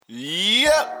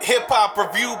up? Hip Hop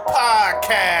Review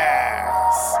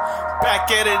Podcast. Back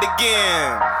at it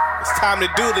again. It's time to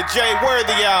do the Jay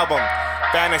Worthy album,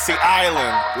 Fantasy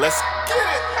Island. Let's get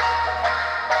it.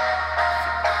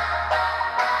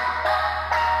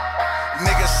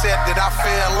 Niggas said that I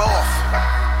fell off.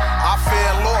 I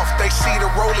fell off. They see the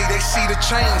rollie, they see the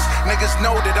chains. Niggas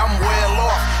know that I'm well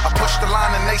off. I pushed the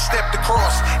line and they stepped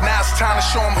across. Now it's time to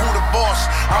show them who the boss.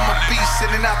 I'm a beast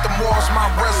sitting out the malls. My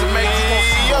resume.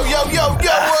 Yo, what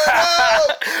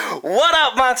up? What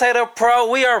up,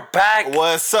 VonteThePro? We are back.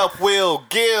 What's up,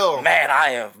 WillGil? Man, I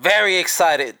am very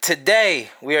excited. Today,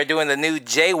 we are doing the new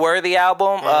Jay Worthy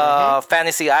album,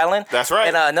 Fantasy Island. That's right.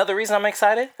 And another reason I'm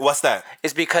excited What's that?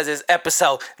 is because it's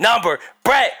episode number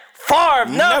Brett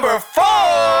Farm number 4.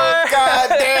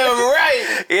 Goddamn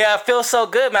right. Yeah, it feels so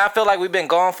good, man. I feel like we've been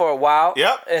gone for a while.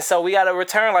 Yep. And so we got to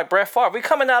return like Brett Favre. We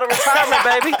coming out of retirement,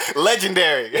 baby.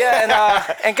 Legendary.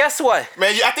 Yeah, and guess what?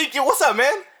 Man, I think you. What's up,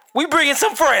 man? We bringing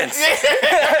some friends.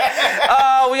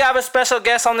 We have a special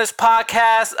guest on this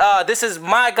podcast. This is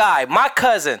my guy, my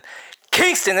cousin,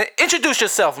 Kingston. Introduce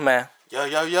yourself, man.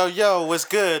 Yo, what's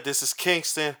good? This is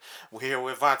Kingston. We're here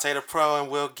with VonteThePro and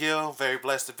WillGil. Very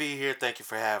blessed to be here. Thank you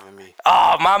for having me.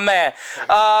 Oh, my man.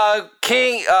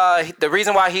 King, the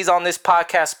reason why he's on this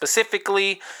podcast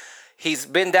specifically, he's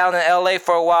been down in LA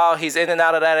for a while. He's in and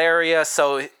out of that area,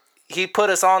 so he put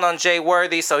us on Jay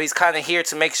Worthy, so he's kind of here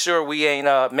to make sure we ain't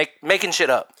making shit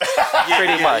up.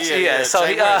 Pretty much. Yeah. So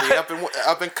Jay he Worthy,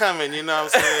 up and coming, you know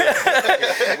what I'm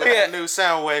saying? With a new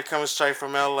sound wave coming straight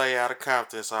from LA out of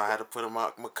Compton, so I had to put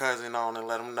my cousin on and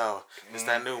let him know it's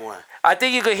that new one. I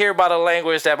think you could hear by the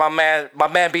language that my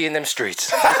man be in them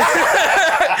streets. All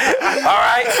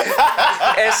right?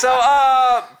 And so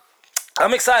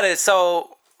I'm excited.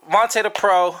 So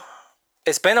VonteThePro,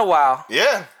 it's been a while.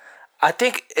 Yeah. I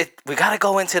think we got to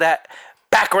go into that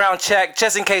background check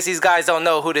just in case these guys don't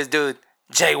know who this dude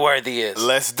Jay Worthy is.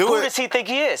 Let's do Who it. does he think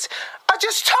he is? I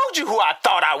just told you who I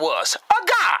thought I was. A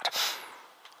god.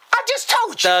 I just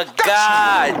told you. The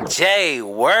God Jay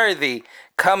Worthy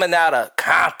coming out of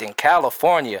Compton,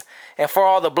 California. And for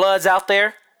all the bloods out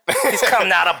there, he's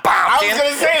coming out of Bompton. I was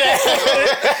going to say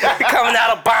that. He's coming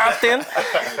out of Bompton.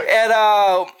 And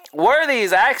Worthy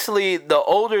is actually the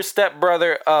older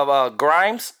stepbrother of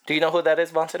Grimes. Do you know who that is,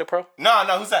 VonteThePro? No,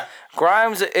 who's that?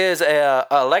 Grimes is an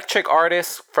electric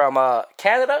artist from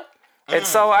Canada. And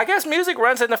so I guess music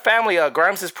runs in the family.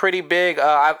 Grimes is pretty big.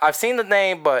 I've seen the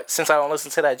name, but since I don't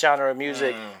listen to that genre of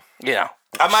music, you know.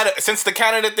 I might have, since the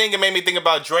Canada thing, it made me think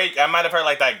about Drake. I might have heard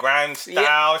like that grime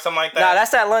style or something like that. Nah,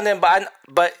 that's that London,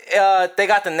 but they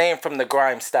got the name from the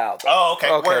grime style. Oh, okay.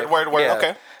 Word. Yeah.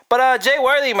 Okay. But Jay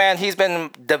Worthy, man, he's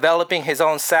been developing his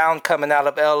own sound coming out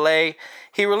of LA.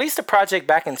 He released a project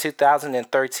back in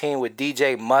 2013 with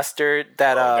DJ Mustard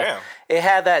that it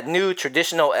had that new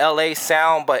traditional LA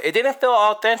sound, but it didn't feel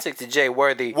authentic to Jay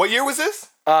Worthy. What year was this?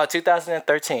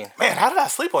 2013. Man, how did I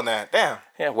sleep on that? Damn.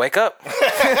 Yeah, wake up. And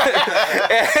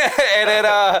then,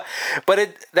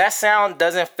 that sound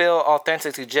doesn't feel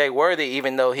authentic to Jay Worthy,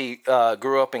 even though he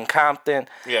grew up in Compton.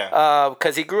 Yeah.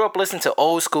 Because he grew up listening to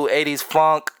old school 80s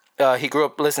funk. He grew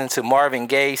up listening to Marvin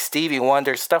Gaye, Stevie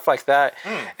Wonder, stuff like that.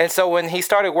 And so when he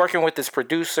started working with this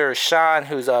producer, Sean,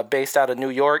 who's based out of New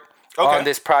York, on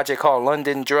this project called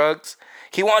London Drugs,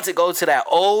 he wanted to go to that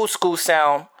old school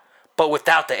sound, but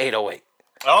without the 808.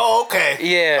 Oh, okay.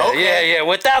 Yeah.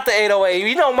 Without the 808.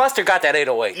 You know Mustard got that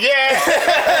 808. Yeah.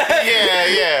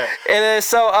 yeah. And then,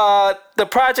 so the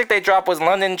project they dropped was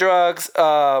London Drugs.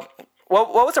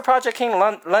 What was the project, King?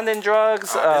 London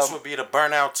Drugs? This would be the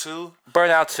Burnout 2.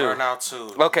 Burnout 2. Burnout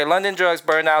 2. Okay, London Drugs,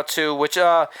 Burnout 2, which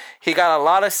he got a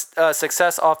lot of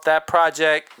success off that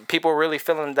project. People really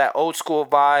feeling that old school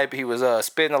vibe. He was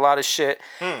spitting a lot of shit.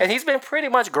 And he's been pretty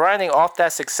much grinding off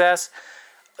that success.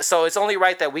 So it's only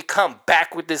right that we come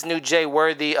back with this new Jay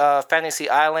Worthy Fantasy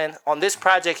Island. On this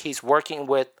project, he's working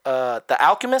with The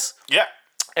Alchemist. Yeah.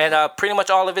 And pretty much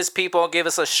all of his people give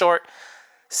us a short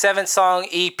 7-song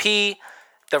EP.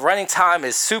 The running time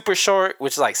is super short,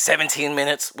 which is like 17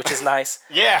 minutes, which is nice.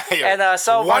 Yeah. And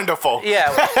so wonderful.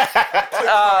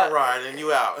 Car ride and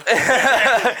you out.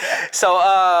 So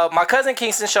my cousin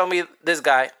Kingston showed me this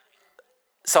guy.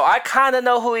 So I kind of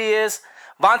know who he is.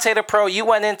 VonteThePro, you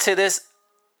went into this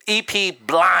EP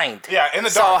Blind. Yeah, in the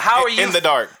dark. So how are you in the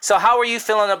dark? So how are you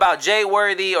feeling about Jay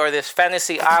Worthy or this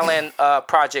Fantasy Island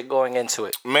project going into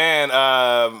it? Man,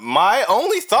 my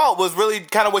only thought was really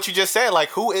kind of what you just said. Like,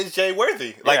 who is Jay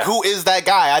Worthy? Like, who is that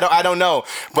guy? I don't know.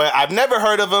 But I've never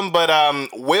heard of him. But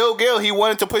WillGil, he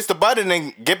wanted to push the button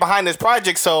and get behind this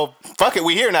project. So fuck it,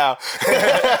 we here now.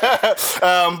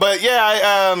 But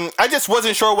yeah, I just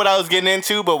wasn't sure what I was getting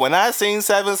into. But when I seen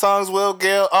 7 songs,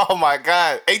 WillGil, oh my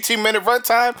god, 18-minute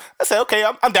runtime. I said, okay,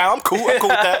 I'm down. I'm cool with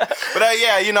that. But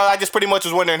yeah, you know, I just pretty much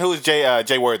was wondering who is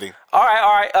Jay Worthy. All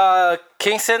right.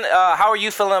 Kingston, how are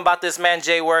you feeling about this man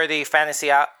Jay Worthy Fantasy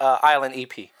Island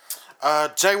EP?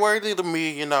 Jay Worthy to me,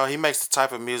 you know, he makes the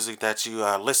type of music that you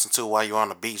listen to while you're on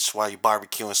the beach, while you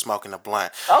barbecuing, smoking a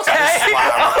blunt. Okay. You know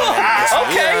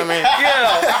what I mean?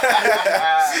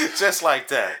 Yeah. Just like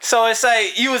that. So it's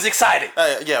like you was excited.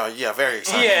 Yeah, very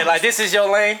excited. Yeah, like this is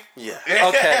your lane. Yeah.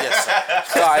 Okay. Yes,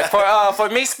 sir. All right. For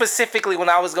me specifically, when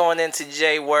I was going into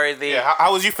Jay Worthy. Yeah,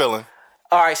 how was you feeling?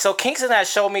 All right. So Kingston had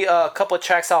showed me a couple of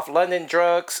tracks off London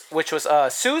Drugs, which was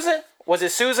Susan. Was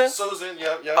it Susan? Susan,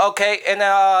 yep. Okay, and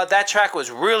that track was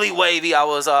really wavy. I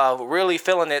was really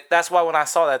feeling it. That's why when I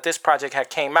saw that this project had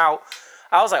came out,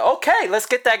 I was like, okay, let's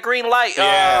get that green light.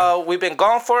 Yeah. We've been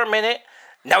gone for a minute.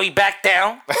 Now he back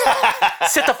down.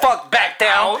 Sit the fuck back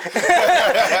down.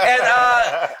 And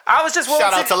I was just willing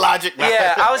Shout out to Logic.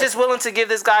 Yeah, I was just willing to give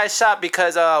this guy a shot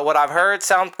because what I've heard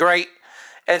sounds great.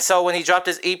 And so when he dropped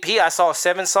his EP, I saw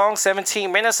 7 songs,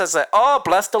 17 minutes. I said, oh,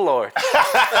 bless the Lord.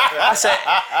 I said,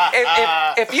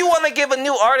 if you want to give a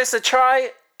new artist a try,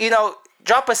 you know,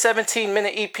 drop a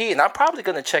 17-minute EP, and I'm probably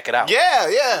going to check it out.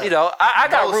 Yeah. You know, I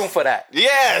got room for that.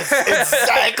 Yes,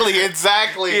 exactly.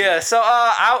 Yeah, so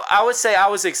I would say I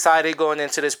was excited going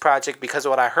into this project because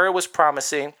what I heard was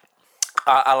promising.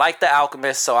 I like The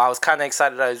Alchemist, so I was kind of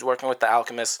excited that I was working with The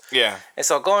Alchemist. Yeah. And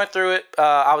so going through it,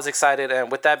 I was excited.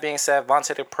 And with that being said,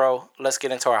 VonteThePro, let's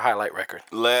get into our highlight record.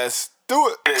 Let's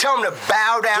do it. Tell them to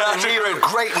bow down to me with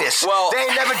greatness. Well, they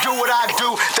ain't never do what I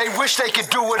do. They wish they could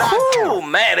do what I do. Oh,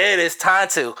 man, it is time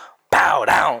to bow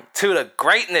down to the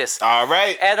greatness. All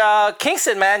right. And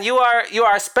Kingston, man, you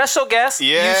are a special guest.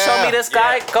 Yeah. You show me this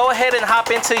guy. Yeah. Go ahead and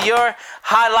hop into your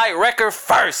highlight record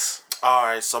first. All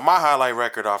right, so my highlight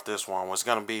record off this one was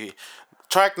going to be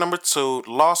track number 2,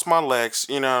 Lost My Legs.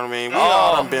 You know what I mean? We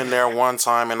all done been there one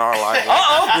time in our life.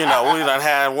 You know, we done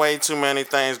had way too many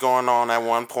things going on at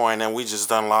one point, and we just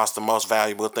done lost the most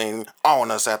valuable thing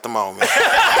on us at the moment.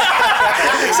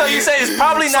 So you say it's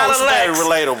probably not a Lex. Very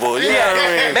relatable. You know what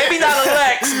I mean? Maybe not a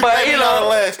Lex, but maybe you know. Not a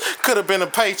Lex. Could have been a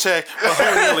paycheck, but who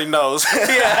really knows?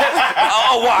 Yeah.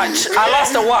 A watch. I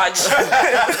lost a watch.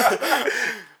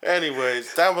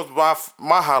 Anyways, that was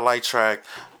my highlight track.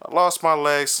 I lost my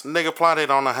legs. Nigga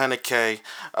plotted on 100K.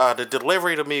 The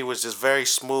delivery to me was just very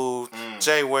smooth.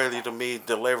 Jay Worthy to me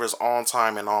delivers on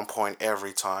time and on point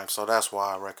every time. So that's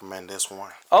why I recommend this one.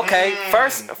 Okay,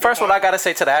 first what I gotta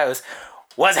say to that is,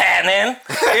 what's happening?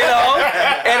 You know,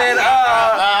 and then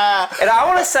and I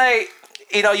want to say,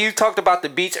 you know, you talked about the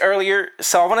beach earlier,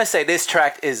 so I want to say this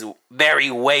track is very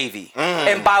wavy.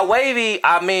 And by wavy,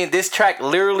 I mean this track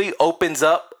literally opens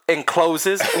up and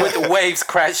closes with waves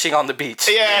crashing on the beach.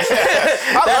 Yeah.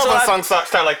 I love when songs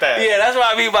start like that. Yeah, that's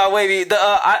what I mean by wavy.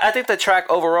 I think the track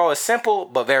overall is simple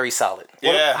but very solid.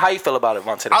 How you feel about it,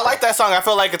 VonteThePro? I like that song. I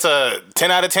feel like it's a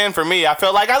 10 out of 10 for me. I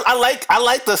feel like I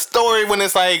like the story when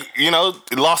it's like, you know,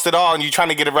 lost it all and you trying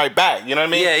to get it right back. You know what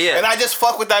I mean? Yeah. And I just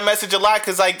fuck with that message a lot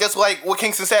because, like, just like what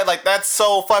Kingston said, like, that's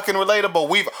so fucking relatable.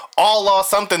 We've all lost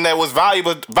something that was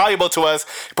valuable to us,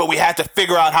 but we had to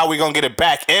figure out how we're going to get it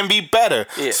back and be better.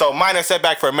 Yeah. So minor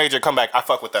setback for a major comeback. I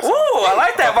fuck with that song. Ooh, I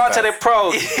like that,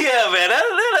 VonteThePro. Yeah, man.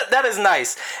 That is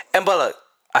nice. But look,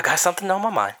 I got something on my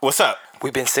mind. What's up?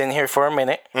 We've been sitting here for a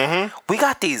minute. We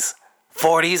got these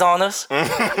 40s on us.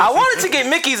 I wanted to get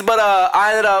Mickey's, but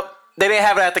I ended up, they didn't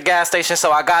have it at the gas station,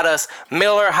 so I got us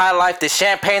Miller High Life, the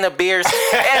champagne of beers.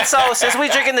 And so since we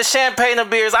drinking the champagne of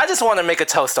beers, I just want to make a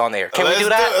toast on there. Can we do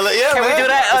that? Can we do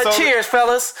that? Cheers,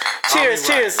 fellas. Cheers.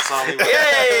 Yay.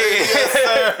 Yes,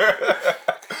 sir.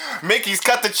 Mickey's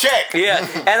cut the check. Yeah.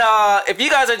 And if you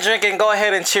guys are drinking, go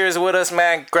ahead and cheers with us,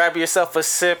 man. Grab yourself a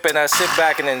sip and sit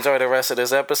back and enjoy the rest of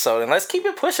this episode. And let's keep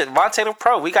it pushing.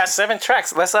 VonteThePro, we got 7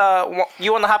 tracks. Let's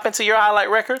you want to hop into your highlight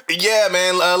record? Yeah,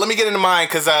 man. Let me get into mine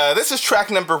because this is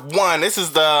track number 1. This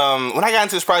is the when I got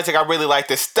into this project, I really liked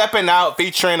this. Stepping Out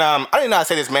featuring I don't even know how to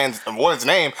say this man's woman's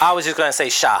name. I was just gonna say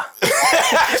Sha.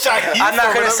 I'm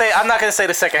not gonna say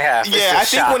the second half. Yeah, I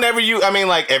think whenever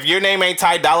if your name ain't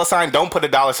Ty $, don't put a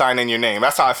 $ sign in your name.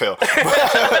 That's how I feel.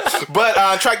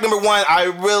 But track number 1,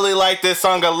 I really like this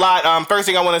song a lot. First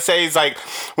thing I want to say is like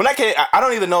when I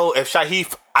don't even know if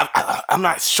Shaheef. I'm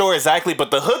not sure exactly, but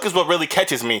the hook is what really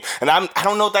catches me, and I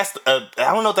don't know if that's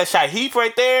Shaheef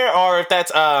right there, or if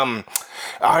that's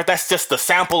just the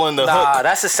sample in the hook. Nah,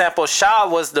 that's the sample. Shah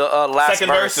was the last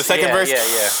second verse. The second verse.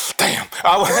 Yeah. Damn.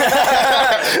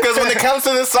 Because when it comes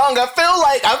to this song, I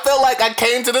feel like I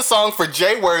came to the song for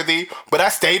Jay Worthy, but I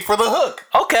stayed for the hook.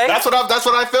 Okay. That's what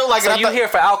I feel like. So you here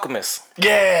for Alchemist?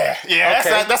 Yeah.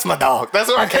 Okay. That's my dog. That's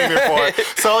what I came here for.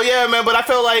 So yeah, man. But I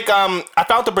feel like I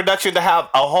found the production to have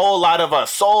a whole lot of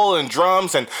soul and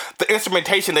drums, and the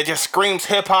instrumentation that just screams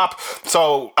hip hop.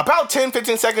 So about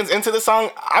 10-15 seconds into the song,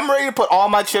 I'm ready to put all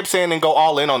my chips in and go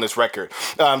all in on this record.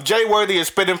 Jay Worthy is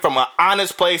spitting from an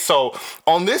honest place. So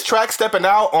on this track, Stepping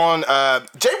Out, on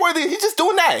Jay Worthy, he's just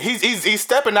doing that. He's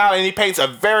stepping out, and he paints a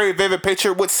very vivid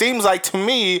picture, what seems like to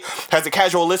me, as a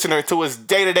casual listener, to his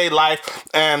day-to-day life,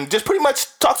 and just pretty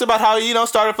much talks about how he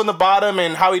started from the bottom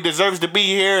and how he deserves to be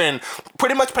here, and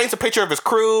pretty much paints a picture of his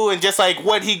crew and just like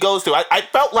what he goes through. I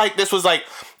felt like this was like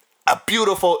a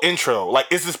beautiful intro. Like,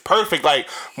 this is perfect. Like,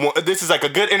 this is like a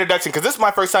good introduction, because this is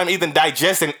my first time even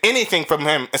digesting anything from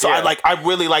him, and so I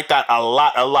really like that a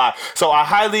lot. So I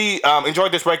highly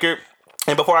enjoyed this record.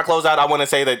 And before I close out, I want to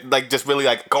say that, like, just really,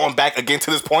 like, going back again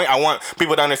to this point, I want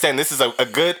people to understand this is a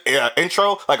good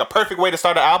intro, like a perfect way to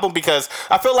start an album, because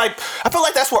I feel like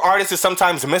that's where artists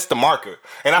sometimes miss the marker.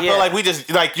 And I feel like we just,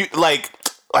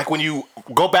 like when you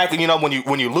go back and, when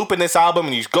you loop in this album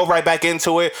and you go right back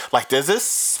into it, like, does this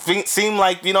seem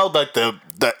like, like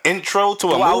the intro to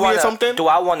a movie or something? Do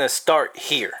I want to start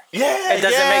here? Yeah. It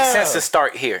doesn't make sense to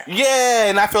start here. Yeah,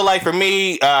 and I feel like for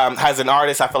me, as an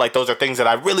artist, I feel like those are things that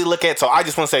I really look at. So I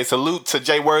just want to say salute to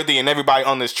Jay Worthy and everybody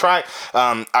on this track.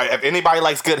 If anybody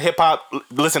likes good hip hop,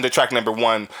 listen to track number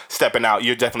 1, Stepping Out.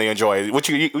 You'll definitely enjoy it.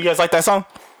 You guys like that song?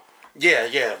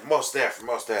 Yeah, most def.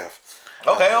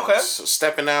 Okay.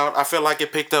 Stepping Out, I feel like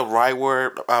it picked up right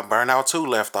where Burnout 2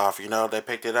 left off. They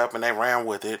picked it up and they ran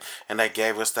with it, and they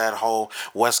gave us that whole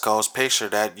West Coast picture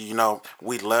that,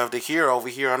 we love to hear over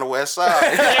here on the West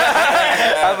Side.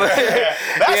 That's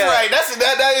right.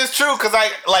 That is true, because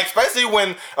especially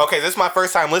when, this is my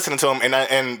first time listening to him,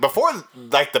 and before,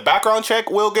 like, the background check,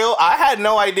 WillGil, I had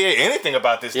no idea anything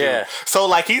about this dude. So,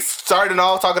 like, he's starting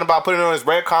off talking about putting on his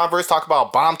red Converse, talking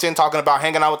about Bompton, talking about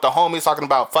hanging out with the homies, talking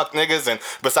about fuck niggas, and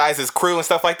besides his crew and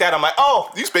stuff like that. I'm like, oh,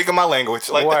 you speaking my language.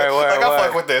 Like, I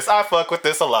fuck with this. I fuck with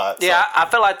this a lot. Yeah, so. I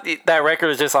feel like that record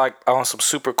is just like on some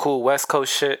super cool West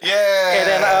Coast shit. Yeah. And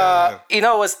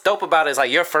then, what's dope about it is like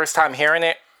your first time hearing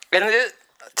it. And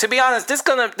to be honest, this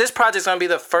project's gonna be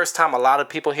the first time a lot of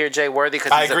people hear Jay Worthy,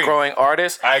 because he's a growing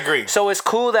artist. I agree. So it's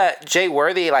cool that Jay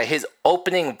Worthy, like, his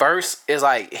opening verse is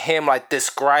like him, like,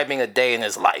 describing a day in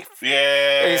his life.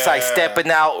 Yeah. It's like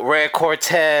stepping out, Red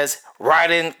Cortez,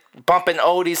 bumping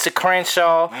oldies to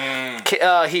Crenshaw.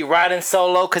 He riding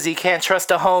solo because he can't trust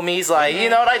the homies. Like,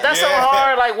 that's some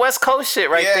hard, like, West Coast shit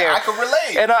right there. Yeah, I can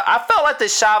relate. And I felt like the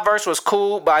Shaw verse was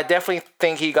cool, but I definitely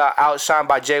think he got outshined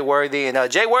by Jay Worthy.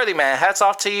 And Jay Worthy, man, hats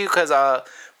off to you, because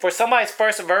for somebody's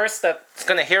first verse that's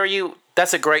going to hear you,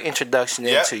 that's a great introduction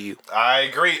into you. I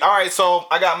agree. All right, so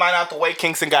I got mine out the way.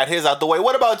 Kingston got his out the way.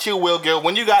 What about you, WillGil?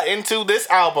 When you got into this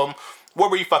album, what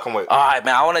were you fucking with? All right,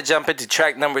 man. I want to jump into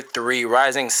track number 3,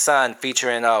 Rising Sun,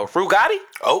 featuring Rugatti.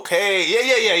 Okay.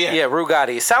 Yeah. Yeah,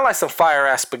 Rugatti. It sounds like some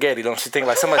fire-ass spaghetti, don't you think?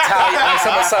 Like some Italian,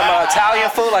 some Italian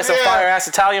food, like some fire-ass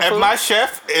Italian food. If my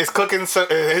chef is cooking,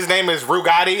 his name is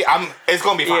Rugatti, it's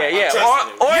going to be fine. Yeah.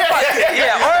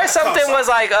 Or if something was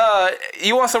like,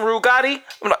 you want some Rugatti?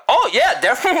 I'm like, oh, yeah,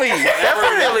 definitely. In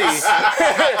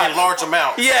large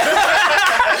amounts.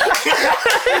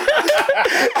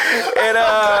 And,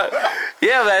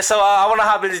 yeah, man. So I want to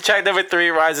hop into track number 3,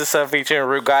 Rising Sun, featuring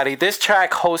Rugatti. This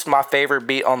track hosts my favorite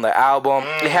beat on the album.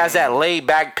 It has that laid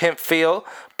back pimp feel,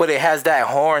 but it has that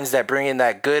horns that bring in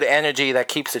that good energy that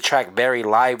keeps the track very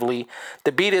lively.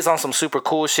 The beat is on some super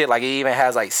cool shit. Like, it even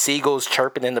has like seagulls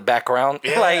chirping in the background.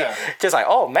 Yeah. Like, just like,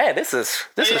 oh man, this is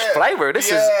flavor.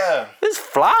 This is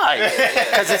fly,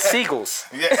 because it's seagulls.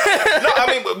 Yeah. No, I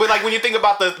mean, but like when you think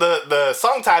about the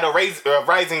song title,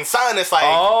 Rising Sun, it's like,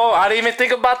 oh, I didn't even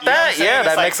think about that. Yeah,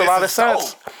 that makes a lot of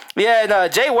sense. Dope. Yeah,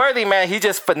 and Jay Worthy, man, he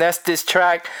just finessed this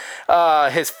track.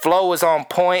 His flow was on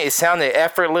point. It sounded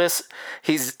effortless.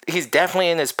 He's definitely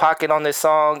in his pocket on this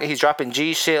song. He's dropping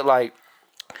G shit like,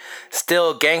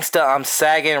 still gangsta, I'm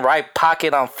sagging, right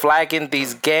pocket, I'm flagging.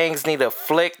 These gangs need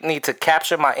to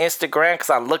capture my Instagram because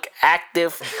I look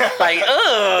active. Like,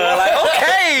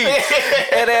 okay.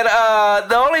 And then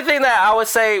the only thing that I would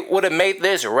say would have made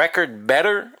this record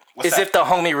better is if the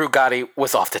homie Rugatti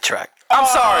was off the track. I'm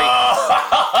sorry,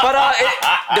 but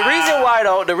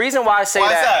the reason why I say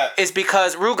that is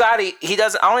because Rugatti, I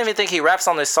don't even think he raps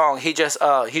on this song. He's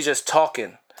just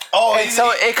talking. Oh, and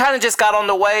so it kind of just got on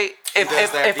the way. If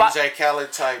DJ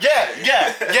Khaled type.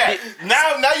 Yeah.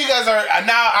 Now you guys are.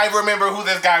 Now I remember who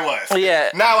this guy was. Yeah.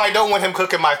 Now I don't want him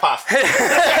cooking my pasta.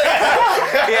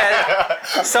 Yeah.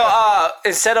 So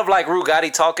instead of like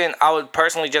Rugatti talking, I would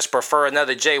personally just prefer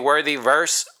another Jay Worthy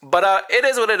verse. But it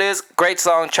is what it is. Great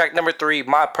song. Track number 3,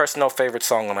 my personal favorite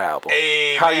song on the album.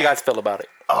 Hey, how you guys feel about it?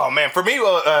 Oh man, for me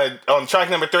on track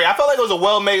number 3, I felt like it was a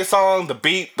well-made song. The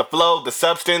beat, the flow, the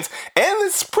substance, and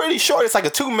it's pretty short. It's like a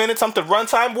 2-minute something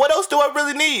runtime. What else do I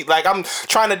really need? Like I'm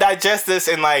trying to digest this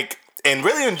and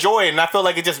really enjoy it, and I feel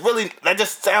like that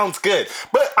just sounds good.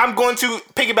 But I'm going to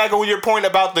piggyback on your point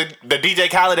about the DJ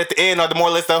Khaled at the end, or the more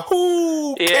or less the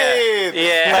who kid.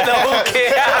 Yeah. Like the who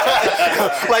kid.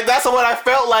 Like that's what I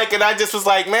felt like, and I just was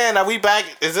like, man, are we back?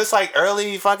 Is this like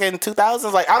early fucking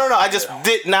 2000s? Like I don't know. I just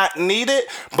did not need it,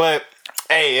 but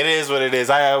hey, it is what it is.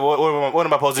 What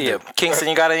am I supposed to do? Kingston,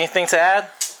 you got anything to add?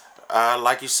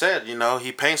 Like you said,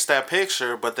 he paints that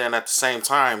picture, but then at the same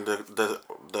time,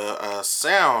 the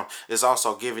sound is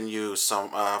also giving you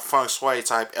some feng shui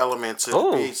type element to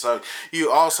the beat, so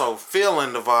you also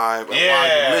feeling the vibe while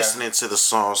you're listening to the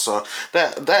song. So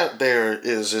that there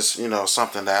is just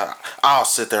something that I'll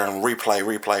sit there and replay.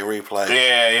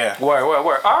 Yeah.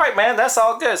 Word. All right, man, that's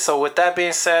all good. So with that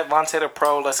being said,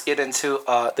 VonteThePro, let's get into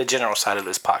the general side of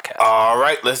this podcast. All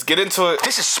right, let's get into it.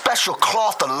 This is special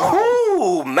cloth alone.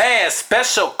 Ooh, man,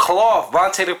 special cloth,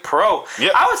 VonteThePro.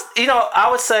 Yep. I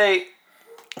would say,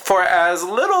 for as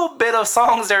little bit of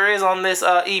songs there is on this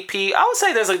EP, I would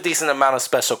say there's a decent amount of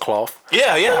special cloth.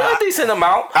 Yeah. A decent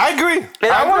amount. I agree.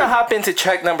 And I want to hop into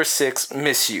track number 6,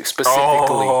 Miss You,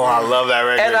 specifically. Oh, I love that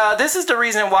record. And this is the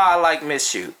reason why I like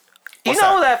Miss You. You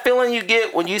know that feeling you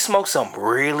get when you smoke some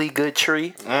really good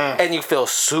tree and you feel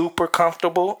super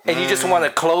comfortable and you just want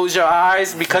to close your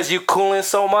eyes because you cooling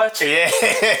so much? Yeah.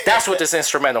 That's what this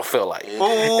instrumental feel like. Ooh,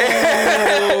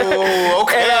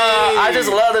 okay. And I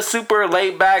just love the super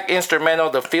laid back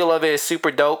instrumental. The feel of it is super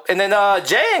dope. And then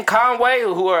Jay and Conway,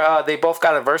 who are they both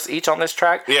got a verse each on this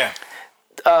track. Yeah.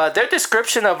 Their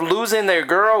description of losing their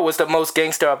girl was the most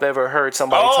gangster I've ever heard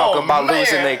somebody talk about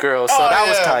losing their girl. So that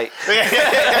was tight.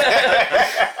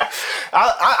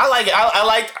 I like it. I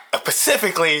like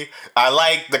specifically. I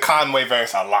like the Conway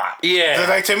verse a lot. Yeah.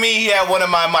 Like to me, he had one of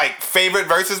my favorite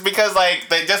verses because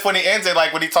just when he ends it,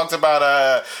 like when he talks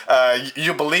about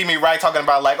you believe me, right? Talking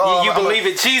about you believe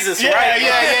in Jesus, yeah, right?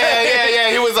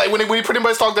 Yeah. He was like when he pretty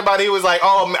much talked about it, he was like,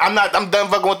 oh, I'm done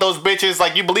fucking with those bitches.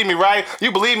 Like you believe me, right?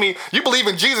 You believe me. You believe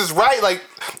in Jesus, right? Like.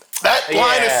 That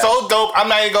line is so dope. I'm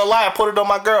not even gonna lie. I put it on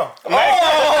my girl. I'm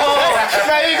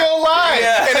not even gonna lie.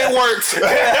 Yeah. And it worked.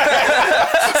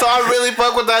 So I really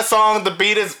fuck with that song. The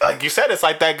beat is, like you said, it's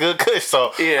like that good kush.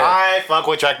 So I fuck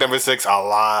with track number 6 a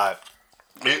lot.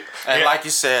 And like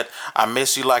you said, I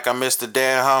miss you like I miss the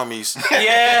damn homies.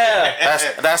 Yeah.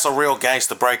 That's a real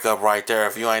gangster breakup right there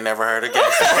if you ain't never heard of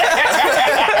gangster breakup.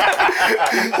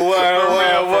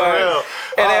 Word.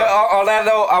 And then on that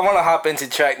note, I want to hop into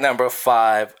track number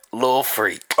 5, Lil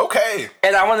Freak. Okay.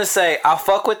 And I want to say I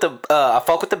fuck with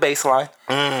the bass line.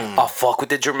 I fuck with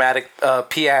the dramatic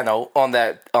piano on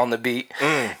the beat.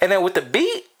 And then with the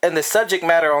beat and the subject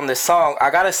matter on this song, I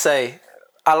gotta say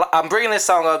I'm bringing this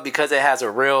song up because it has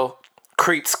a real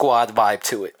Creep Squad vibe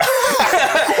to it.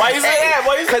 Why you say that?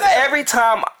 Because every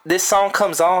time this song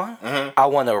comes on, I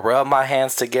want to rub my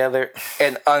hands together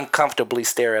and uncomfortably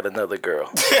stare at another girl.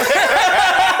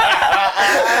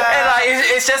 And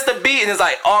it's just the beat, and it's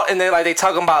like, and then they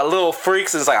talking about little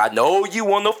freaks, and it's like, I know you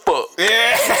want to fuck. Yeah.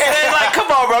 And then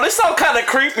come on, bro, this song kind of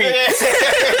creepy,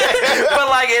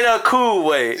 but in a cool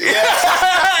way. Yeah.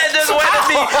 Just way to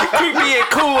be creepy and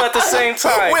cool at the same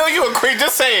time. Will, you a creep?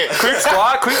 Just say it. Creep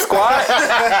Squad.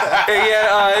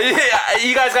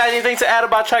 You guys got anything to add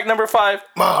about track number 5?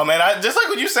 Oh man, just like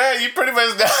what you said, you pretty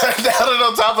much down it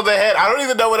on top of the head. I don't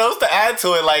even know what else to add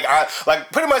to it. I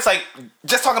pretty much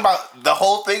just talking about the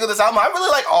whole thing of this album. I really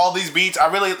like all these beats. I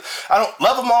don't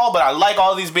love them all, but I like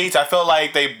all these beats. I feel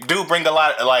like they do bring a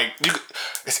lot.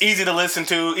 It's easy to listen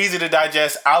to, easy to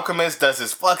digest. Alchemist does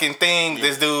his fucking thing.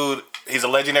 This dude. He's a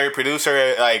legendary producer.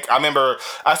 I remember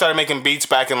I started making beats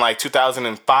back in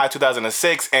 2005,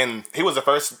 2006, and he was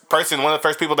one of the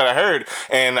first people that I heard.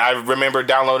 And I remember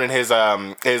downloading his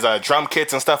drum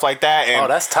kits and stuff like that. And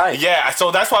that's tight. Yeah, so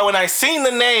that's why when I seen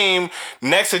the name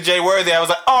next to Jay Worthy, I was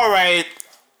like, all right,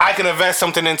 I can invest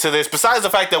something into this. Besides the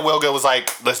fact that WillGil was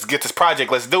like, let's get this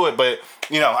project, let's do it. But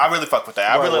I really fuck with that.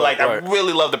 I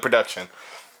really love the production.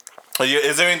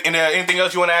 Is there anything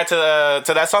else you want to add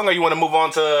to that song, or you want to move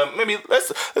on to maybe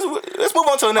let's move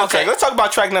on to another track. Let's talk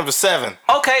about track number 7.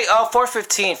 Okay,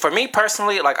 415. For me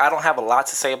personally, like I don't have a lot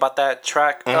to say about that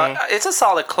track. It's a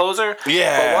solid closer.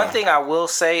 Yeah. But one thing I will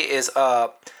say is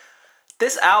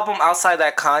this album, outside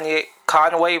that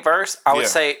Conway verse, I would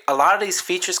say a lot of these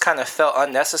features kind of felt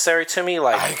unnecessary to me.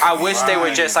 Like I wish they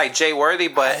were just like Jay Worthy,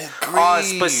 but on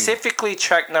specifically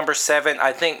track number 7,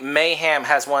 I think Mayhem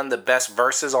has one of the best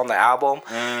verses on the album.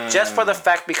 Just for the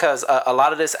fact because a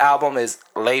lot of this album is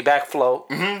laid back flow,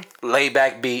 laid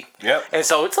back beat. Yep. And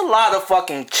so it's a lot of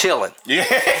fucking chilling. Yeah.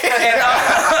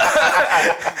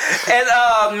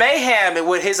 And Mayhem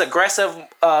with his aggressive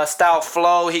style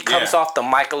flow, he comes off the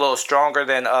mic a little stronger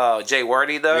than Jay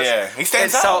Worthy does. Yeah. He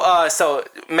stands out. So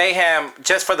Mayhem,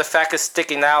 just for the fact of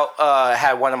sticking out,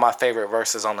 had one of my favorite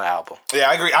verses on the album. Yeah,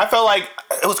 I agree. I felt like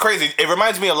it was crazy. It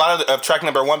reminds me a lot of track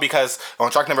number 1 because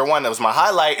on track number 1 that was my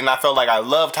highlight, and I felt like I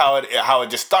loved how it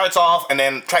just starts off, and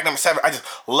then track number 7, I just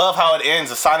love how it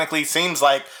ends. It sonically seems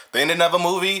like the ending of a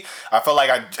movie. I feel like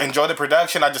I enjoy the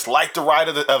production. I just like the ride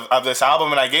of this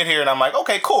album, and I get here and I'm like,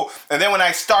 okay, cool. And then when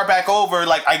I start back over,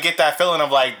 like I get that feeling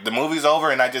of like the movie's over,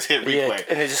 and I just hit replay. Yeah,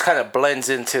 and it just kind of blends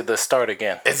into the start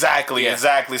again. Exactly.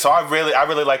 So I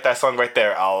really like that song right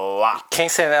there a lot.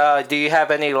 Kingston, do you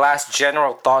have any last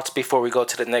general thoughts before we go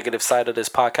to the negative side of this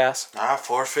podcast?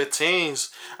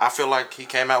 415s. I feel like he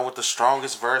came out with the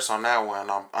strongest verse on that one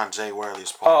on Jay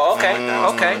Worthy's part. Oh, okay.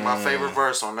 That was my favorite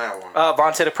verse on that one.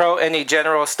 VonteThePro, any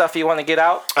general stuff you want to get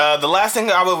out? The last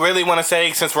thing I would really want to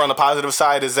say, since we're on the positive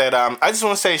side, is that I just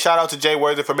want to say shout out to Jay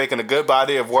Worthy for making a good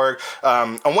body of work.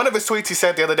 On one of his tweets he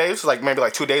said the other day, this was like maybe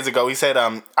like 2 days ago, he said,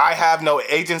 I have no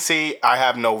agency, I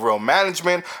have no real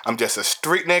management, I'm just a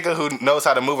street nigga who knows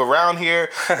how to move around here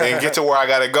and get to where I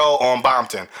gotta go on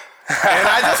Bompton. And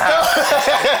I just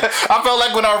I felt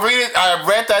like when I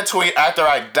read that tweet after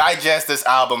I digest this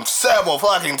album several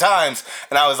fucking times,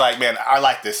 and I was like, man, I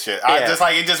like this shit. I just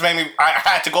like, it just made me, I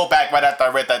had to go back right after I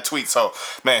read that tweet. So,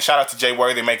 man, shout out to Jay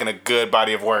Worthy making a good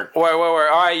body of work. Word.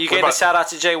 All right, you gave a shout out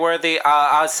to Jay Worthy.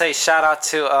 I would say shout out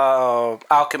to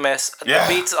Alchemist. Yeah.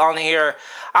 The beats on here,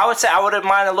 I would say I wouldn't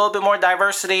mind a little bit more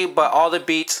diversity, but all the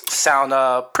beats sound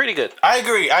pretty good. I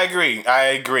agree. And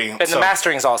the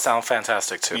masterings all sound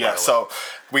fantastic too. Yeah, so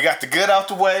we got the good out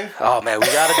the way. Oh man, we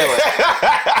gotta do it.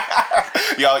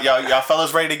 y'all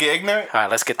fellas ready to get ignorant? All right,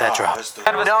 let's get that drop.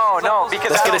 No,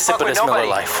 because Let's I get a don't sip fuck of with this Miller nobody.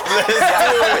 Life. With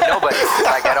nobody,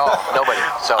 like at all, nobody.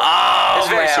 So it's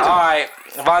very Man, soon. all right.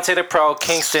 VonteThePro,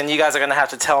 Kingston, you guys are gonna have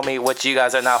to tell me what you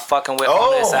guys are not fucking with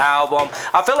on this album.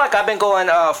 I feel like I've been going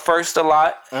first a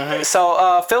lot,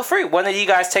 so feel free. One of you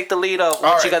guys take the lead of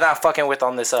what you guys not fucking with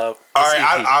on this. All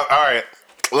right.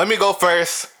 Let me go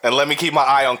first, and let me keep my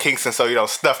eye on Kingston so you don't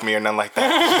stuff me or nothing like that.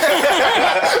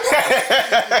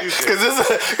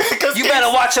 Cause You better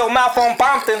watch your mouth on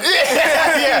Bompton.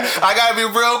 Yeah, I gotta be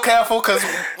real careful because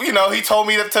he told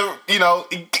me to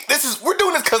we're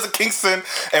doing this because of Kingston,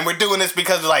 and we're doing this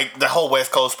because of like the whole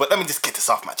West Coast. But let me just get this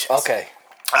off my chest. Okay.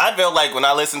 I feel like when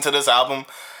I listen to this album,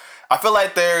 I feel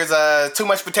like there's too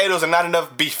much potatoes and not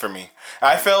enough beef for me.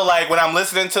 I feel like when I'm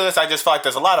listening to this, I just feel like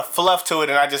there's a lot of fluff to it,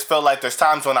 and I just feel like there's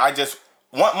times when I just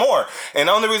want more. And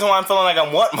the only reason why I'm feeling like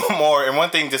I want more, and one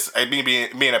thing just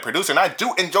being a producer, and I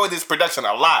do enjoy this production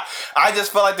a lot, I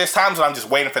just feel like there's times when I'm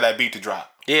just waiting for that beat to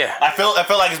drop. Yeah. I feel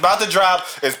like it's about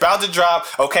to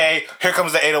drop. Okay, here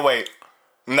comes the 808.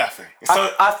 Nothing.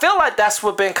 So I feel like that's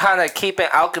what been kind of keeping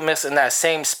Alchemist in that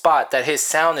same spot, that his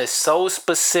sound is so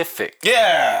specific.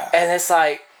 Yeah. And it's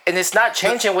like, and it's not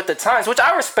changing with the times, which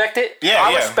I respect it. Yeah,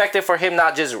 I respect it for him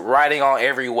not just riding on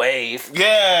every wave.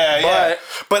 Yeah.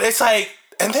 But it's like,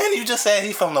 and then you just said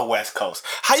he's from the West Coast.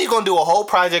 How you gonna do a whole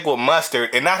project with Mustard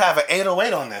and not have an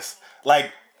 808 on this?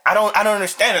 Like, I don't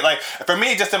understand it. Like, for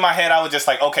me, just in my head, I was just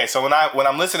like, okay, so when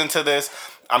I'm listening to this,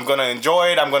 I'm gonna enjoy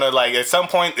it. I'm gonna like, at some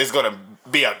point, it's gonna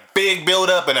be a big build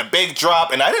up and a big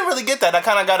drop, and I didn't really get that. I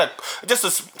kind of got just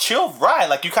a chill ride,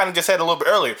 like you kind of just said a little bit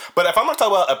earlier. But if I'm gonna talk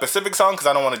about a Pacific song, because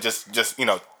I don't want to just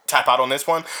tap out on this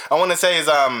one, I want to say is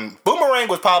Boomerang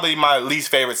was probably my least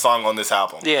favorite song on this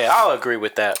album. Yeah, I'll agree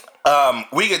with that.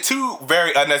 We get 2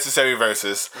 very unnecessary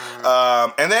verses,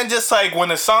 and then just like when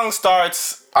the song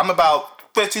starts, I'm about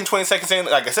 15-20 seconds in,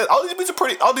 like I said, all the beats are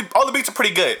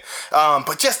pretty good.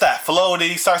 But just that flow that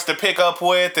he starts to pick up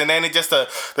with, and then it just the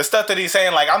stuff that he's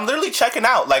saying, like I'm literally checking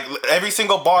out. Like every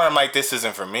single bar, I'm like, this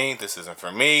isn't for me.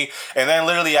 And then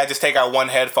literally I just take out one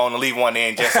headphone and leave one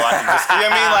in just so I can just, you know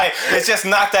what I mean? Like it's just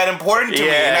not that important to me.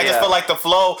 And I just feel like the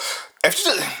flow,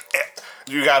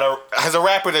 as a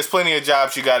rapper, there's plenty of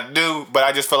jobs you gotta do, but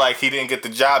I just feel like he didn't get the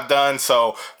job done.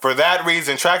 So for that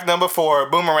reason, track number 4,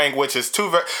 Boomerang, which is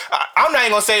I'm not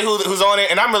even gonna say who's on it,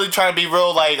 and I'm really trying to be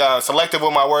real selective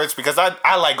with my words because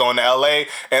I like going to LA,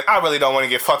 and I really don't want to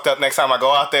get fucked up next time I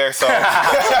go out there. So,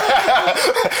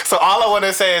 so all I want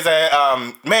to say is that,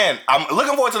 man, I'm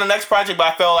looking forward to the next project, but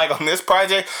I feel like on this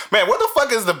project, man, where the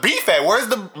fuck is the beef at? Where's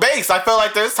the bass? I feel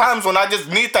like there's times when I just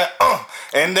need that,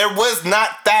 and there was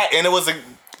not that, and it was a.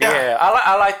 Yeah,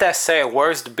 I like that saying,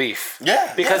 where's the beef?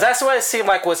 Yeah. Because that's what it seemed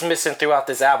like was missing throughout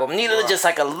this album. Needed just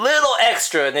like a little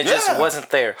extra, and it just wasn't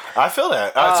there. I feel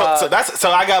that. So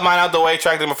I got mine out the way,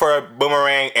 track number 4,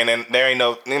 Boomerang, and then there ain't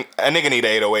a nigga need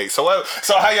 808. So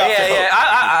how y'all feel? Yeah,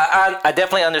 I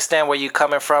definitely understand where you're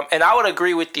coming from, and I would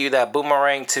agree with you that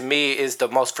Boomerang to me is the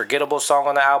most forgettable song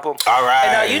on the album. All right.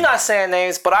 And now you're not saying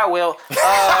names, but I will.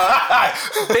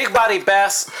 Big Body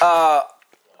Bass.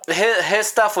 His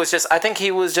stuff was just, I think he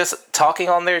was just talking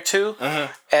on there too,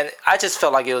 and I just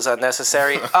felt like it was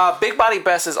unnecessary. Big Body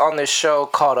Best is on this show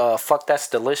called Fuck That's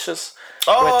Delicious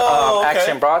with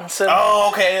Action Bronson. Oh,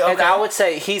 okay. And I would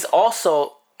say he's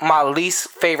also my least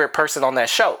favorite person on that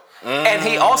show. And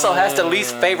he also has the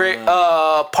least favorite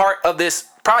part of this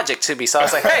project to me. So I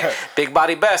was like, hey, Big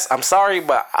Body Best, I'm sorry,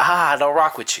 but I don't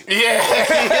rock with you. Yeah.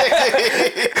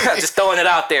 Just throwing it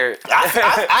out there.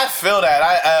 I feel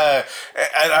that.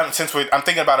 I'm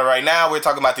thinking about it right now, we're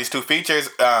talking about these 2 features.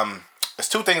 There's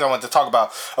 2 things I want to talk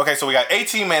about. Okay, so we got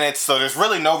 18 minutes, so there's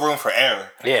really no room for error.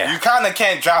 Yeah. You kind of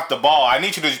can't drop the ball. I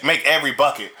need you to make every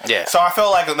bucket. Yeah. So I feel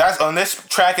like that's on this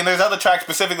track, and there's other tracks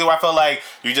specifically where I feel like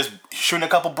you're just shooting a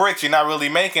couple bricks, you're not really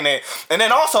making it. And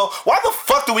then also, why the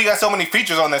fuck do we got so many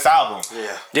features on this album?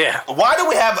 Yeah. Why do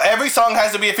we have every song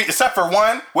has to be a feature, except for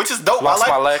one, which is dope. Lost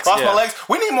My Legs.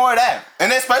 We need more of that.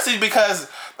 And especially because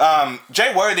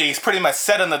Jay Worthy's pretty much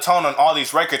setting the tone on all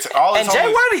these records. And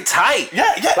Jay Worthy tight.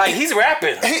 Yeah. Like, he's rapping.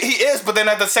 He is, but then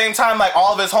at the same time, like,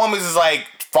 all of his homies is like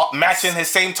matching his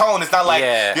same tone. It's not like, you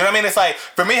know what I mean? It's like,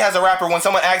 for me as a rapper, when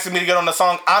someone asks me to get on the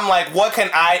song, I'm like, what can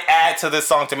I add to this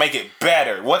song to make it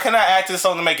better? What can I add to this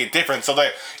song to make it different so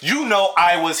that you know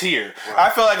I was here? Right. I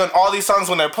feel like on all these songs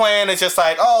when they're playing, it's just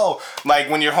like, like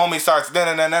when your homie starts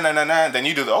then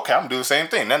you do okay, I'm gonna do the same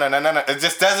thing. It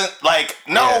just doesn't, like,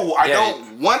 I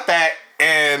don't want that.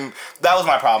 And that was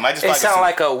my problem. I just it sounded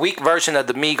like a weak version of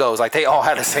the Migos. Like, they all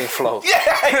had the same flow. Yeah.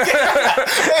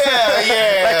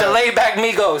 Like the laid back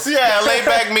Migos. Yeah, laid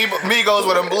back Migos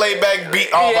with a laid back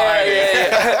beat all behind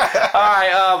it.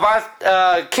 All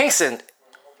right, Kingston,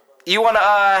 you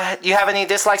have any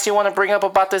dislikes you want to bring up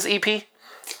about this EP?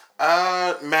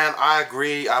 Man, I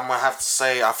agree. I'm gonna have to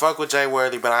say I fuck with Jay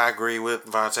Worthy, but I agree with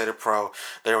VonteThePro.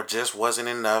 There just wasn't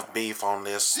enough beef on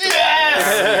this.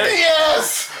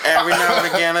 Yes. Every now and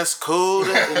again, it's cool.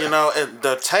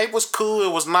 The tape was cool.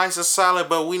 It was nice and solid,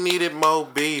 but we needed more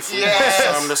beef. We wanted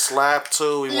something to slap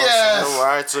to. We wanted something to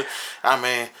ride to. I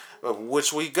mean,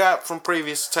 which we got from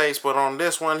previous tapes, but on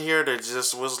this one here, there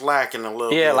just was lacking a little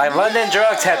bit. Yeah, like London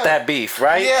Drugs had that beef,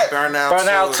 right? Yeah.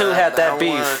 Burnout 2 had that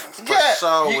beef.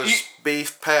 Was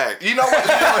beef packed. You know what?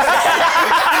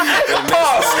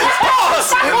 Pause.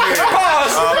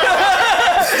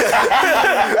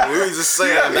 We was just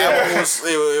saying that one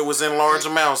it was in large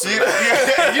amounts. You know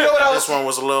what this one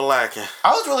was a little lacking.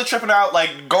 I was really tripping out, like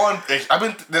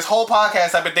this whole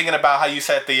podcast I've been thinking about how you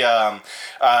said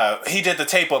he did the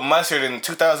tape with Mustard in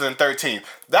 2013.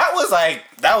 That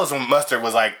was when Mustard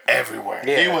was like everywhere.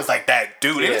 Yeah. He was like that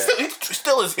dude. And he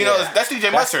still is, that's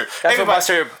DJ Mustard. That's what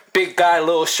Mustard, big guy,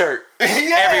 little shirt.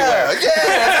 Everywhere.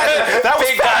 Yeah. That was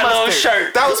big guy, little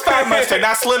shirt. That was Fat Mustard,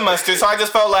 not Slim Mustard. So I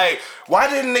just felt like, why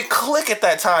didn't it click at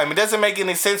that time? It doesn't make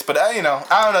any sense, but I don't know.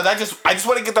 I just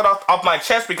want to get that off my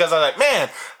chest because I'm like, man,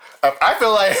 I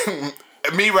feel like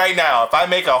me right now, if I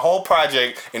make a whole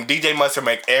project and DJ Mustard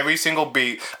make every single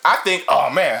beat, I think, oh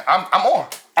man, I'm on.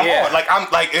 I'm on.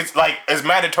 It's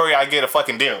mandatory I get a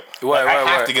fucking deal. I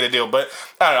have to get a deal. But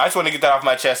I don't know. I just want to get that off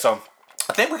my chest. So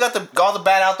I think we got all the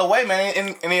bad out the way,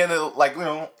 man. Any of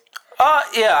the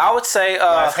I would say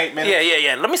last hate minutes.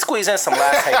 Yeah. Let me squeeze in some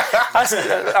last hate.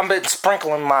 I've been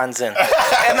sprinkling mines in.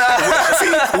 And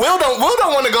Will don't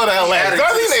want to go to LA.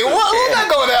 Will not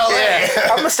going to LA. Yeah,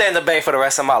 I'm gonna stay in the Bay for the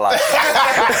rest of my life.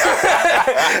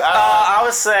 I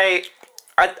would say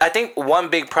I think one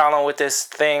big problem with this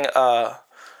thing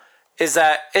is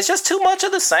that it's just too much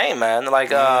of the same, man.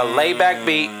 Like laid back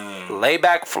beat, laid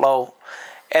back flow.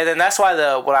 And then that's why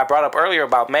what I brought up earlier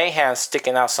about Mayhem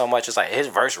sticking out so much is like his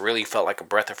verse really felt like a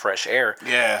breath of fresh air.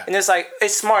 Yeah. And it's like,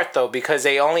 it's smart though, because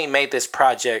they only made this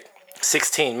project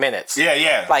 16 minutes.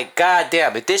 Yeah. Like,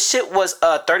 goddamn, if this shit was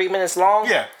 30 minutes long,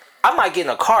 I might get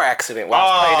in a car accident while I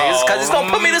was playing this because it's gonna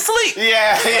put me to sleep.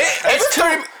 Yeah.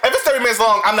 If it's 30 minutes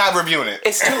long, I'm not reviewing it.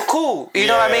 It's too cool. You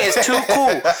know what I mean? It's too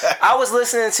cool. I was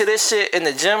listening to this shit in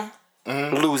the gym.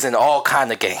 Losing all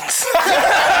kind of games.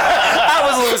 I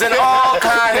was losing all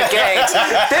kind of games.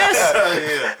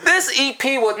 This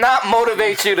EP would not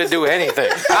motivate you to do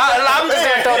anything. I'm just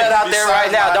gonna throw that out there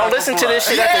right now. Don't listen to this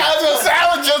shit.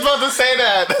 I was just about to say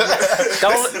that.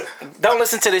 Don't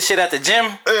listen to this shit at the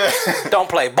gym. Don't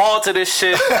play ball to this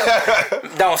shit.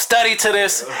 Don't study to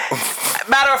this.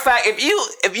 Matter of fact,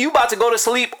 if you about to go to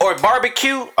sleep or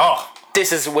barbecue,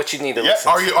 this is what you need to listen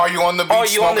to. Are you on the beach? Are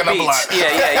you on the beach?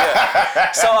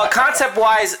 Yeah. So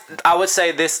concept-wise, I would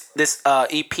say this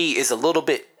EP is a little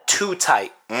bit too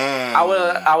tight. I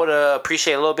would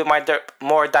appreciate a little bit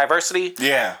more diversity.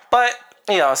 Yeah. But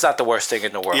it's not the worst thing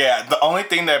in the world. Yeah, the only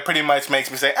thing that pretty much makes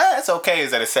me say, it's okay,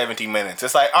 is that it's 17 minutes.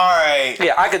 It's like, all right.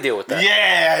 Yeah, I could deal with that.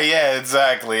 Yeah,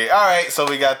 exactly. All right, so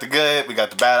we got the good, we got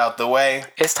the bad out the way.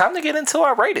 It's time to get into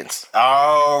our ratings.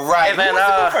 All right. And then,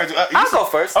 I'll go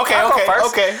first. Okay. And From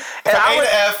A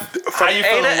to F, how you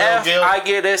feeling, WillGil? I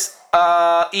give this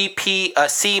EP a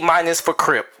C- for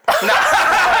Crip. No,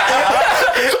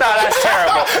 that's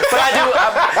terrible.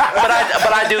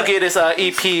 But I do give this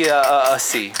EP a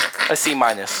C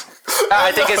minus.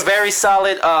 I think it's very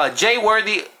solid. Jay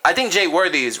Worthy. I think Jay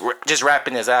Worthy is just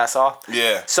rapping his ass off.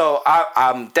 Yeah. So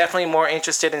I'm definitely more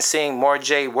interested in seeing more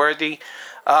Jay Worthy.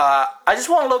 I just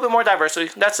want a little bit more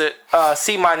diversity. That's it.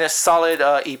 C minus, solid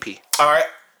EP. All right.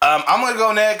 I'm gonna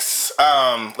go next.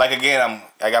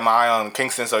 I got my eye on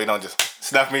Kingston, so you don't just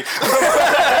snuff me.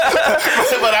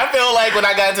 But I feel like when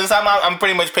I got into this, I'm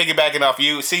pretty much piggybacking off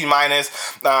you. C minus.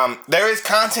 There is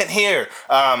content here.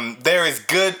 There is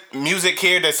good music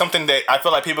here. There's something that I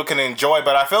feel like people can enjoy,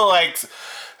 but I feel like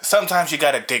sometimes you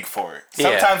gotta dig for it.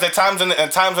 Sometimes at times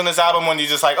on this album when you're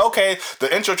just like, okay,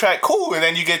 the intro track, cool, and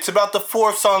then you get to about the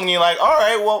fourth song and you're like, all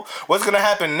right, well, what's gonna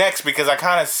happen next? Because I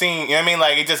kind of seen, you know what I mean?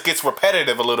 Like, it just gets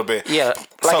repetitive a little bit. Yeah,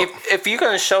 like if you're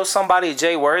gonna show somebody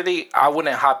Jay Worthy, I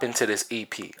wouldn't hop into this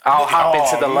EP. I'll hop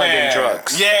into the London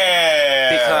Drugs. Yeah,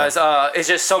 because it's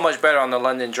just so much better on the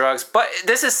London Drugs. But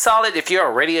this is solid if you're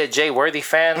already a Jay Worthy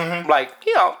fan. Mm-hmm. Like,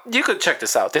 you could check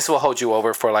this out. This will hold you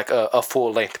over for like a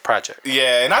full length project.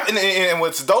 Yeah. And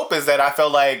what's dope is that I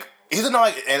felt like, even though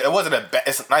it wasn't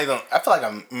it's not even, I feel like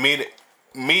a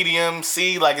medium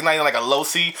C, like it's not even like a low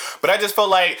C, but I just felt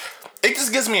like it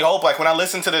just gives me hope. Like when I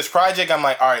listen to this project, I'm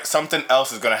like, all right, something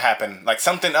else is gonna happen. Like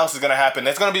something else is gonna happen.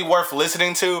 It's gonna be worth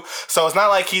listening to. So it's not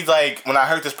like he's like, when I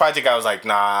heard this project, I was like,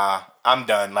 nah, I'm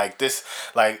done. Like this,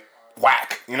 like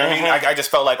whack. You know what I mean? I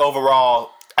just felt like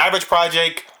overall average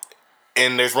project.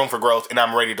 And there's room for growth, and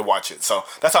I'm ready to watch it. So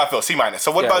that's how I feel. C minus.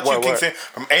 So what about you, Kingston?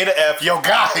 From A to F, yo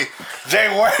guy, Jay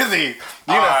Worthy.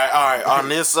 All right. On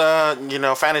this,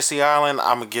 Fantasy Island,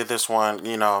 I'm gonna give this one,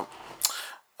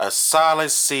 a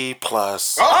solid C plus.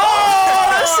 C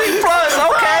plus.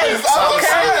 Okay. C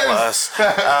plus.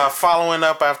 Following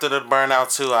up after the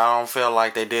Burnout 2, I don't feel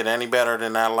like they did any better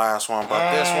than that last one.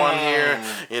 But this one here,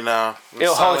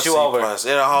 it'll hold you over.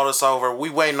 It'll hold us over.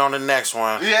 We waiting on the next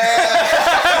one. Yeah.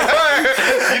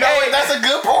 That's a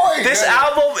good point. This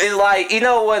album is like,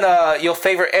 when your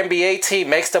favorite NBA team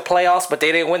makes the playoffs, but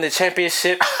they didn't win the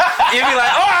championship. You'd be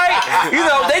like, all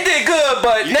right, they did good,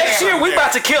 but next year we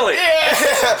about to kill it.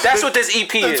 Yeah. That's what this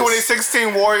EP is. The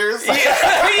 2016 Warriors.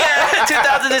 Yeah,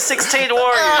 2016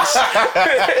 Warriors.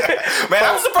 Man,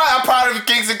 I'm surprised. I'm proud of you,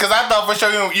 Kingston, because I thought for sure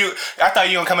I thought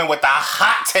you were gonna come in with a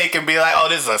hot take and be like, "Oh,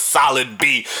 this is a solid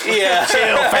B." Yeah,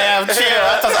 chill, fam, chill.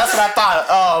 That's what I thought.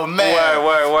 Oh man.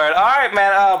 Word. All right,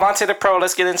 man. VonteThePro.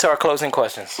 Let's get into our closing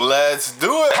questions. Let's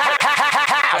do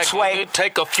it. Sway,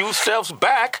 take a few steps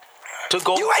back.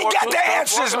 You ain't got the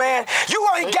answers, man. You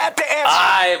ain't got the answers. All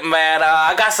right, man.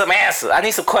 I got some answers. I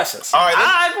need some questions. All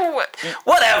right.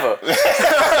 Whatever.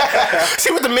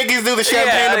 See what the Mickeys do, the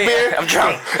champagne, the beer? I'm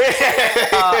drunk.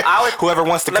 Whoever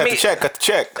wants to cut the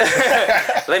check.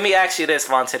 Let me ask you this,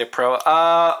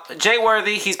 VonteThePro. Jay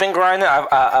Worthy, he's been grinding.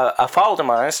 I followed him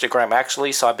on Instagram,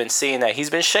 actually, so I've been seeing that he's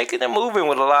been shaking and moving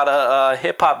with a lot of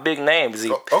hip-hop big names.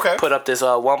 He put up this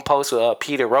one post with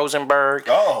Peter Rosenberg.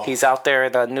 Oh. He's out there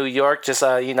in New York. Just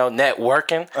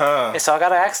networking. And so I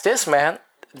gotta ask this, man.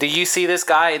 Do you see this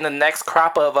guy in the next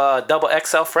crop of double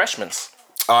XL freshmen?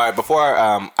 All right, before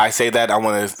I say that, I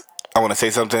want to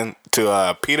say something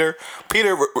to Peter.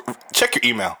 Peter, check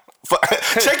your email.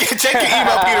 check your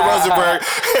email, Peter Rosenberg.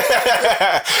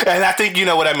 And I think you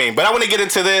know what I mean. But I want to get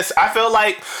into this. I feel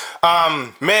like,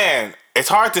 man, it's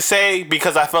hard to say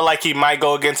because I feel like he might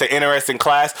go against an interesting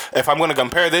class. If I'm going to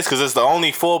compare this, because it's the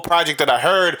only full project that I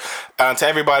heard to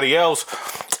everybody else,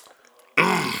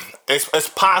 It's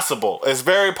possible. It's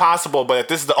very possible. But if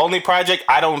this is the only project,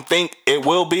 I don't think it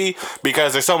will be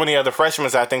because there's so many other freshmen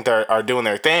that I think are doing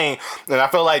their thing, and I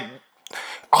feel like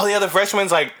all the other freshmen,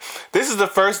 like this is the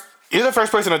first. You're the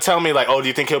first person to tell me like, oh, do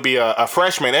you think he'll be a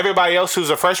freshman? Everybody else who's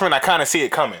a freshman, I kind of see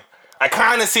it coming.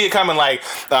 Like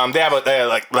they have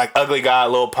like Ugly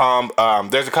God, Lil Pump.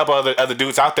 There's a couple other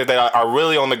dudes out there that are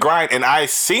really on the grind, and I've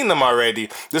seen them already.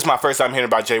 This is my first time hearing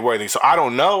about Jay Worthy, so I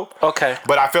don't know. Okay.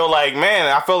 But I feel like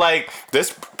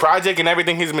this project and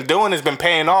everything he's been doing has been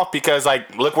paying off because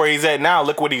like look where he's at now,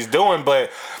 look what he's doing. But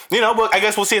but I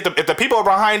guess we'll see if the people are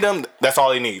behind him. That's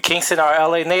all he needs. Kingston, our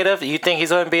LA native. You think he's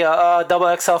going to be a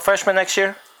double XL freshman next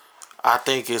year? I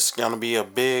think it's going to be a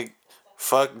big.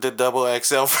 Fuck the double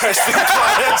XL freshman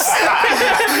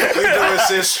class. We doing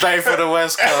shit straight for the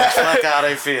West Coast. Fuck how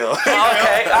they feel.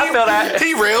 Okay, I feel that.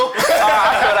 He real.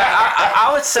 I feel that.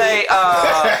 I would say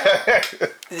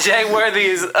Jay Worthy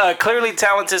is clearly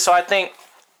talented, so I think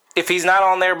if he's not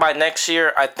on there by next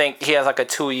year, I think he has like a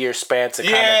 2-year span to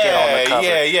kind of get on the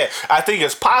cover. Yeah. I think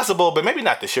it's possible, but maybe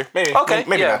not this year. Maybe not this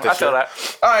year. I feel that.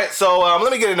 All right, so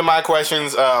let me get into my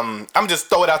questions. I'm just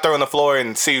throw it out there on the floor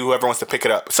and see whoever wants to pick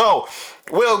it up. So,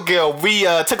 WillGil, we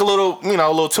took a little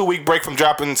 2-week break from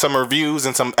dropping some reviews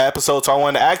and some episodes. So I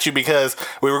wanted to ask you because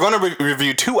we were going to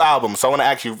review 2 albums. So I want to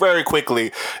ask you very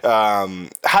quickly,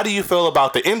 how do you feel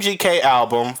about the MGK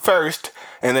album first?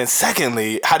 And then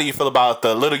secondly, how do you feel about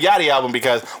the Lil Yachty album?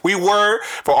 Because we were,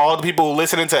 for all the people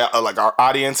listening to like our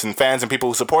audience and fans and people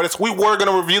who support us, we were going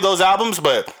to review those albums,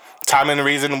 but time and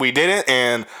reason we didn't.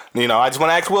 And, I just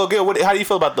want to ask WillGil, how do you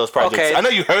feel about those projects? Okay. I know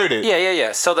you heard it.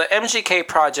 Yeah. So the MGK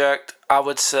project, I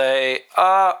would say,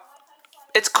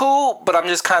 it's cool, but I'm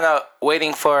just kind of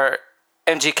waiting for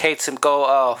MGK to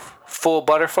go full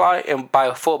butterfly, and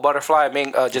by full butterfly I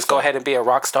mean just go ahead and be a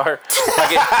rock star.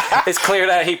 Like it's clear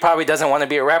that he probably doesn't want to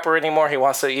be a rapper anymore. He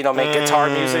wants to make guitar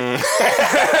music.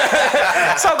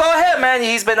 So go ahead, man.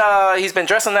 He's been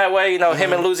dressing that way.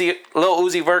 Him and Lil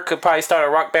Uzi Vert could probably start a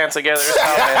rock band together.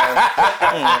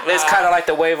 It's kind of like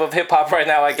the wave of hip hop right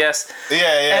now, I guess.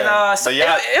 Yeah. And so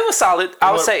it was solid.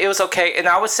 I would say it was okay, and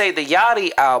I would say the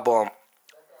Yachty album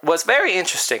was very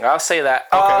interesting. I'll say that.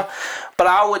 Okay. But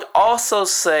I would also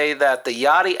say that the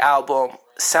Yachty album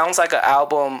sounds like an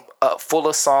album full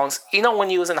of songs. When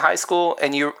you was in high school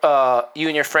and you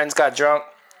and your friends got drunk,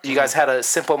 you guys had a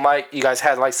simple mic. You guys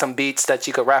had like some beats that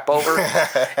you could rap over,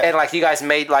 and like you guys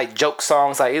made like joke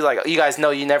songs. Like you guys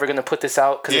know you're never gonna put this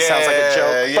out because it sounds like a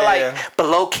joke. But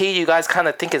low key, you guys kind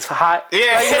of think it's hot.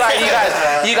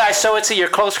 Yeah. You guys show it to your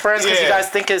close friends because you guys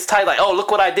think it's tight. Like, oh, look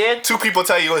what I did. 2 people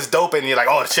tell you it's dope, and you're like,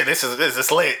 oh shit, this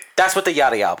is lit. That's what the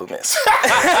Yachty album is.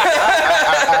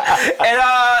 And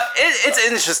it's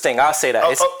interesting. I'll say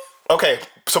that. Okay,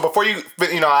 so before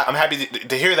I'm happy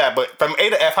to hear that, but from A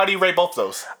to F, how do you rate both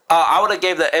those? I would have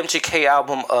gave the MGK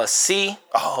album a C.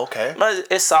 Oh, okay. But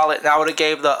it's solid. And I would have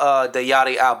gave the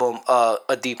Yachty album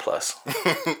a D+.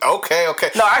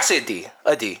 Okay. No, actually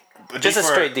a D. Just a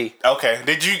straight D. Okay.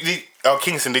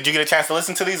 Kingston, did you get a chance to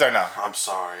listen to these or no? I'm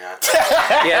sorry.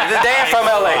 Yeah, they ain't from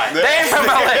LA. They ain't from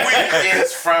LA.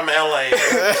 It's from LA.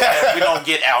 We don't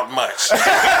get out much.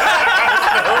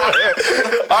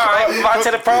 All right,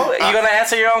 VonteThePro, you gonna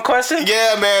answer your own question?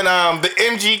 Yeah, man. The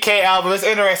MGK album is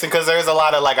interesting because there's a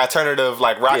lot of like alternative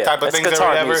like rock type of things or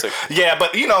whatever. Music. Yeah,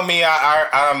 but you know me,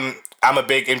 I'm a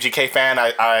big MGK fan.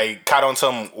 I caught on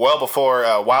to him well before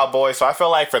Wild Boy, so I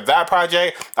feel like for that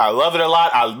project, I love it a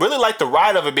lot. I really like the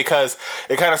ride of it because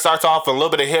it kind of starts off with a little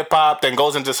bit of hip hop, then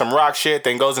goes into some rock shit,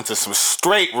 then goes into some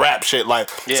straight rap shit, like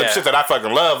some shit that I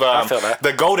fucking love. I feel that.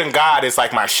 The Golden God is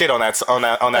like my shit on that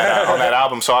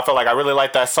album, so I feel like I really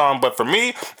like that song. But for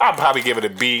me, I'll probably give it a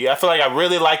B. I feel like I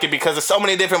really like it because there's so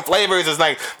many different flavors. It's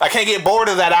like I can't get bored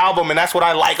of that album, and that's what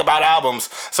I like about albums.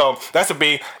 So that's a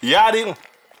B. Yachty,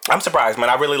 I'm surprised, man.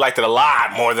 I really liked it a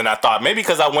lot more than I thought. Maybe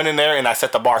because I went in there and I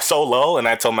set the bar so low and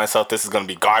I told myself this is going to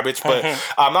be garbage. But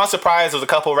I'm not surprised. There's a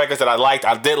couple of records that I liked.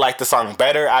 I did like the song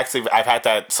Better. Actually, I've had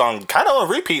that song kind of on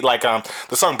repeat. Like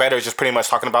the song Better is just pretty much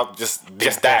talking about just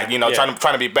that,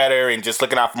 trying to be better and just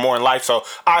looking out for more in life. So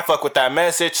I fuck with that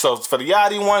message. So for the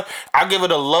Yachty one, I'll give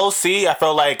it a low C. I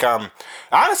feel like,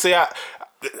 honestly,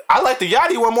 I like the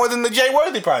Yachty one more than the Jay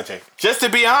Worthy project. Just to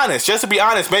be honest.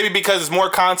 Maybe because it's more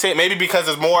content. Maybe because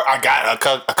it's more. I got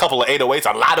a couple of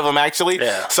 808s. A lot of them actually.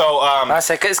 Yeah. So I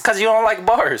said it's because you don't like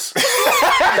bars.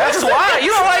 That's why you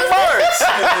don't like bars.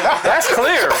 That's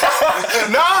clear.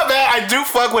 No, man, I do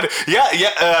fuck with it. Yeah.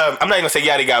 I'm not gonna say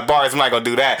Yachty got bars. I'm not gonna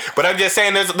do that. But I'm just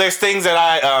saying there's things that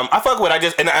I fuck with. I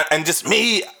just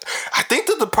me. I think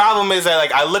that the problem is that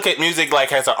like I look at music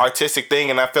like as an artistic thing,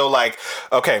 and I feel like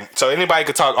okay, so anybody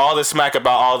could talk all this smack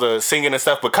about all the singing and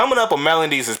stuff, but coming up with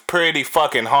melodies is pretty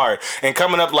fucking hard, and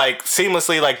coming up like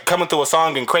seamlessly, like coming through a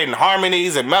song and creating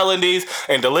harmonies and melodies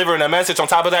and delivering a message on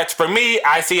top of that. For me,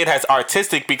 I see it as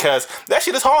artistic because that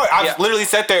shit is hard. I've literally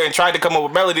sat there and tried to come up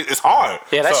with melodies. It's hard.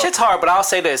 Yeah, that shit's hard. But I'll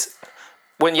say this: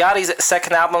 when Yachty's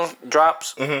second album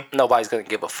drops, nobody's gonna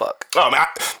give a fuck. Oh man.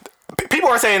 People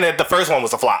are saying that the first one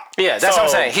was a flop. Yeah, that's what I'm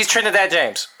saying. He's Trinidad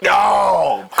James.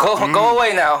 No. Go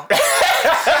away now.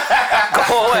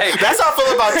 Go away. That's how I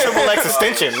feel about Triple X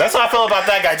Extension. That's how I feel about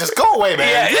that guy. Just go away,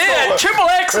 man. Yeah, Triple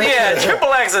X. Yeah,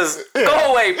 Triple X is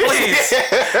go away, please.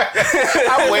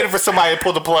 I'm waiting for somebody to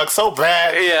pull the plug so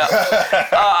bad. Yeah.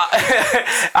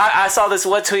 I saw this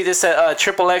one tweet that said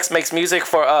Triple X makes music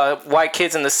for white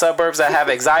kids in the suburbs that have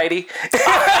anxiety.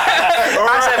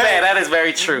 I said, man, that is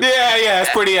very true. Yeah, it's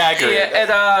pretty accurate. Yeah,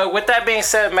 and with that being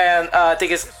said, man, I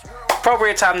think it's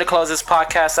appropriate time to close this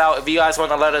podcast out. If you guys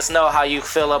want to let us know how you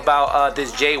feel about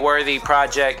this Jay Worthy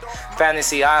project,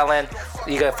 Fantasy Island,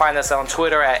 you can find us on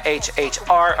Twitter at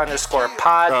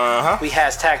HHR_pod. We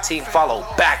hashtag team follow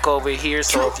back over here.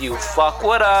 So if you fuck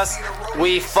with us,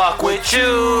 we fuck with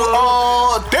you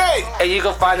all day. And you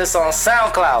can find us on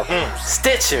SoundCloud,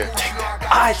 Stitcher,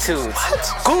 iTunes,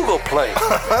 Google Play,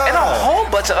 and a whole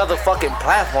bunch of other fucking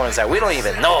platforms that we don't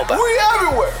even know about. We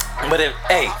everywhere. But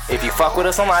if you fuck with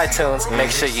us on iTunes,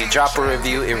 make sure you drop a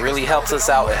review. It really helps us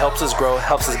out. It helps us grow. It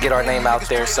helps us get our name out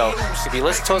there. So if you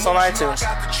listen to us on iTunes,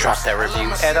 drop that review.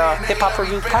 And Hip Hop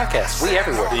Review Podcast. We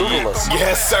everywhere. Google us.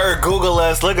 Yes, sir. Google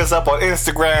us. Look us up on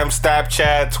Instagram,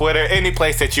 Snapchat, Twitter, any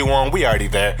place that you want. We already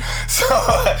there. So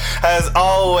as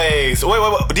always,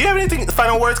 wait. Do you have anything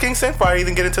final words, Kingston? Before I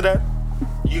even get into that.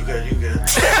 You good.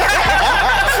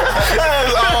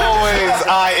 As always,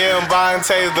 I am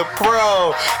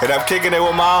VonteThePro, and I'm kicking it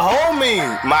with my homie,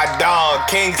 my dog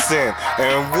Kingston,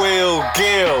 and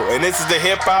WillGil. And this is the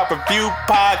Hip Hop Review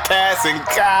Podcast, and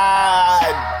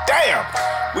god damn,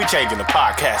 we changing the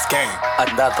podcast game.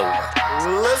 Another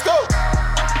one. Let's go.